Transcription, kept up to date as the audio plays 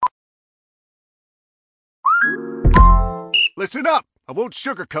Listen up. I won't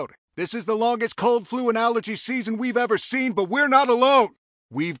sugarcoat it. This is the longest cold, flu, and allergy season we've ever seen, but we're not alone.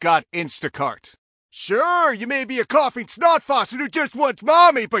 We've got Instacart. Sure, you may be a coughing snot faucet who just wants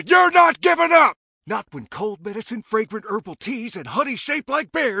mommy, but you're not giving up! Not when cold medicine, fragrant herbal teas, and honey shaped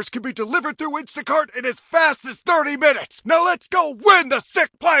like bears can be delivered through Instacart in as fast as 30 minutes! Now let's go win the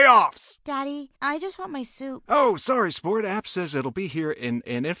sick playoffs! Daddy, I just want my soup. Oh, sorry, Sport. App says it'll be here in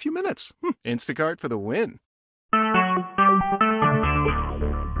a few minutes. Instacart for the win.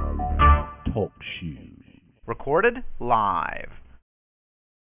 Talk shoes. Recorded live.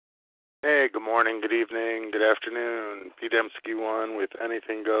 Hey, good morning, good evening, good afternoon. pdemsky1 with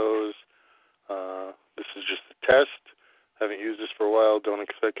Anything Goes. This is just a test. Haven't used this for a while. Don't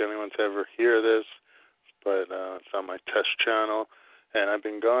expect anyone to ever hear this, but it's on my test channel. And I've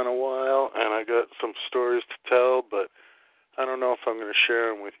been gone a while, and I got some stories to tell, but I don't know if I'm going to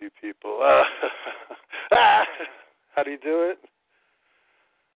share them with you people. How do you do it?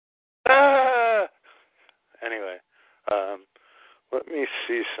 Anyway, let me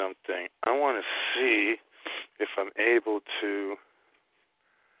see something. I want to see if I'm able to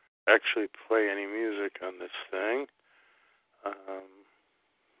actually play any music on this thing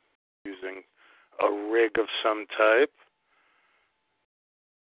using a rig of some type.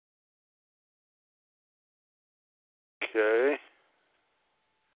 Okay.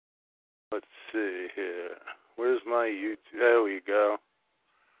 Let's see here. Where's my YouTube? There we go.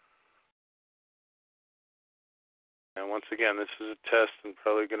 And once again, this is a test and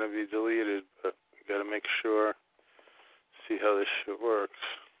probably going to be deleted, but we got to make sure, see how this shit works.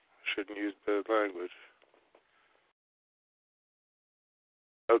 Shouldn't use bad language.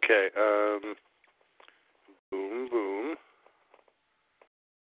 Okay, boom, boom.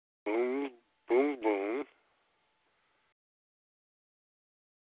 Boom, boom, boom.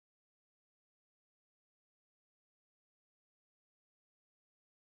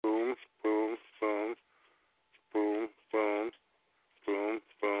 Boom, boom, boom. Boom, boom, boom,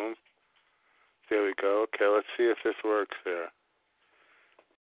 boom. There we go. Okay, let's see if this works there.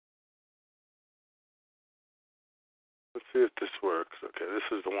 Let's see if this works. Okay,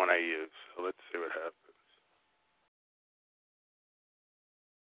 this is the one I use, so let's see what happens.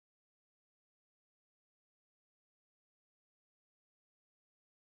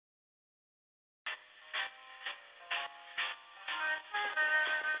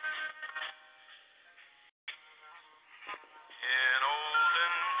 In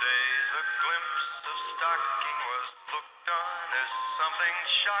olden days, a glimpse of stocking was looked on as something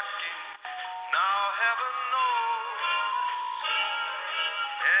shocking. Now heaven knows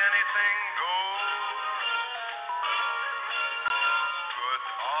anything goes. Good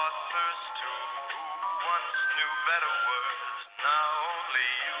authors too, who once knew better words, now only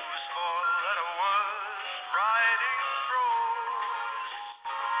use four-letter words, writing prose.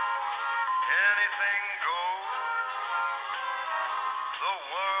 Anything goes. The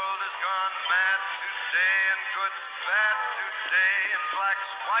world has gone mad today, and good, bad today, and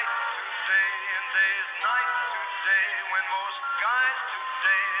black's white today, and day's night today, when most guys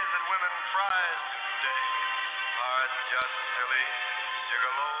today that women prize today are just silly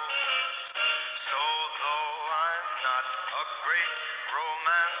gigolos. So though I'm not a great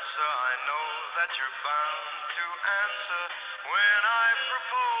romancer, I know that you're bound to answer when I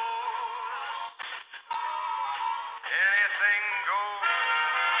propose. Anything goes.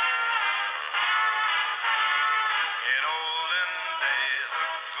 In olden days, a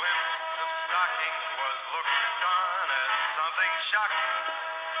glimpse of stocking was looked on as something shocking.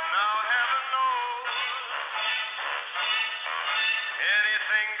 Now heaven knows,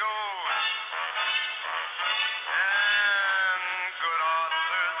 anything goes. And good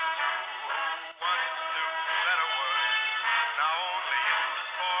authors too, who once knew better words, now only use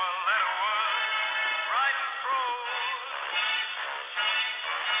four-letter words, write and prose.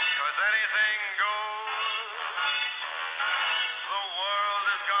 'Cause anything goes. The world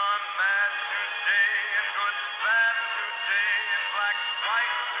has gone mad today, and good, bad today, and black,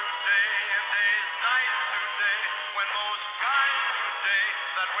 white today, and day's night today, when most guys today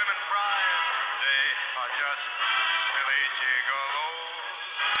that women prize today are just silly gigolos.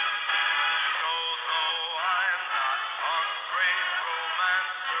 So though I'm not a great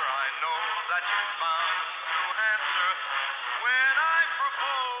romancer, I know that you're bound to answer when I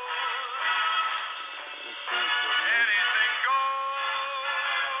propose. Anything goes.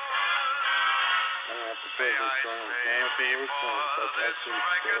 May I say before this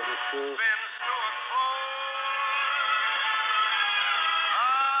record spins to a close,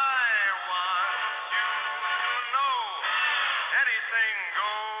 I want you to know anything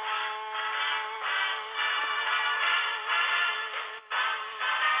goes.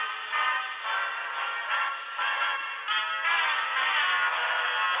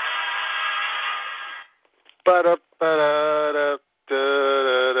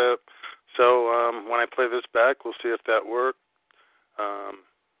 Ba-da-ba-da-da-da-da-da. So when I play this back, we'll see if that worked.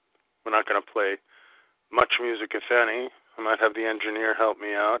 We're not going to play much music, if any. I might have the engineer help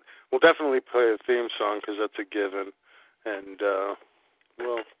me out. We'll definitely play a theme song because that's a given. And,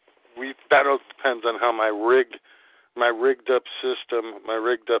 that all depends on how my rigged up system, my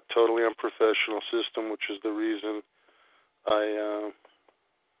rigged up totally unprofessional system, which is the reason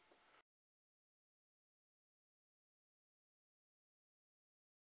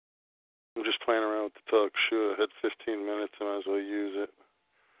I'm just playing around with the talk show. I had 15 minutes, I might as well use it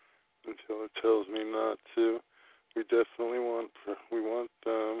until it tells me not to. We definitely we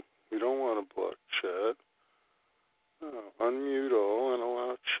don't want to block chat. No, unmute all and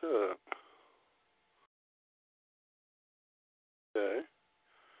allow chat. Okay.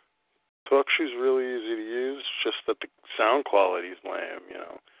 TalkShoe's really easy to use, just that the sound quality is lame,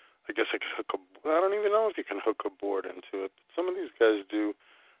 I guess I could I don't even know if you can hook a board into it. Some of these guys do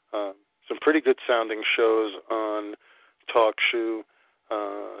some pretty good sounding shows on TalkShoe.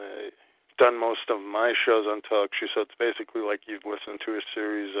 I've done most of my shows on TalkShoe, so it's basically like you've listened to a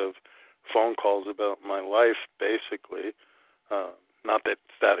series of phone calls about my life, basically. Not that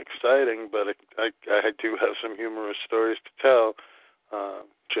it's that exciting, but I do have some humorous stories to tell.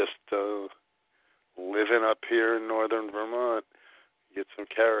 Just living up here in northern Vermont, you get some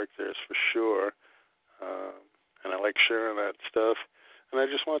characters for sure. And I like sharing that stuff. And I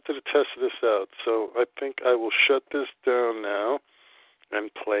just wanted to test this out. So I think I will shut this down now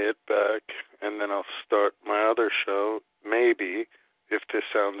and play it back, and then I'll start my other show, maybe, if this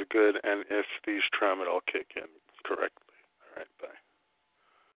sounds good and if these tramadol kick in correctly. All right, bye.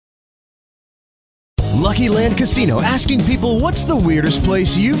 Lucky Land Casino, asking people, what's the weirdest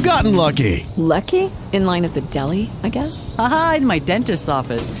place you've gotten lucky? Lucky? In line at the deli, I guess? Aha, in my dentist's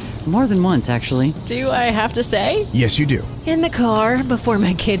office. More than once, actually. Do I have to say? Yes, you do. In the car before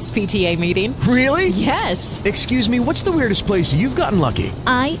my kids' PTA meeting. Really? Yes. Excuse me, what's the weirdest place you've gotten lucky?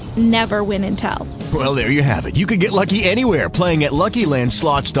 I never win and tell. Well, there you have it. You can get lucky anywhere, playing at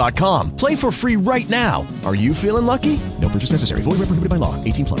LuckyLandSlots.com. Play for free right now. Are you feeling lucky? No purchase necessary. Void where prohibited by law.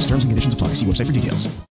 18+. Terms and conditions apply. See website for details.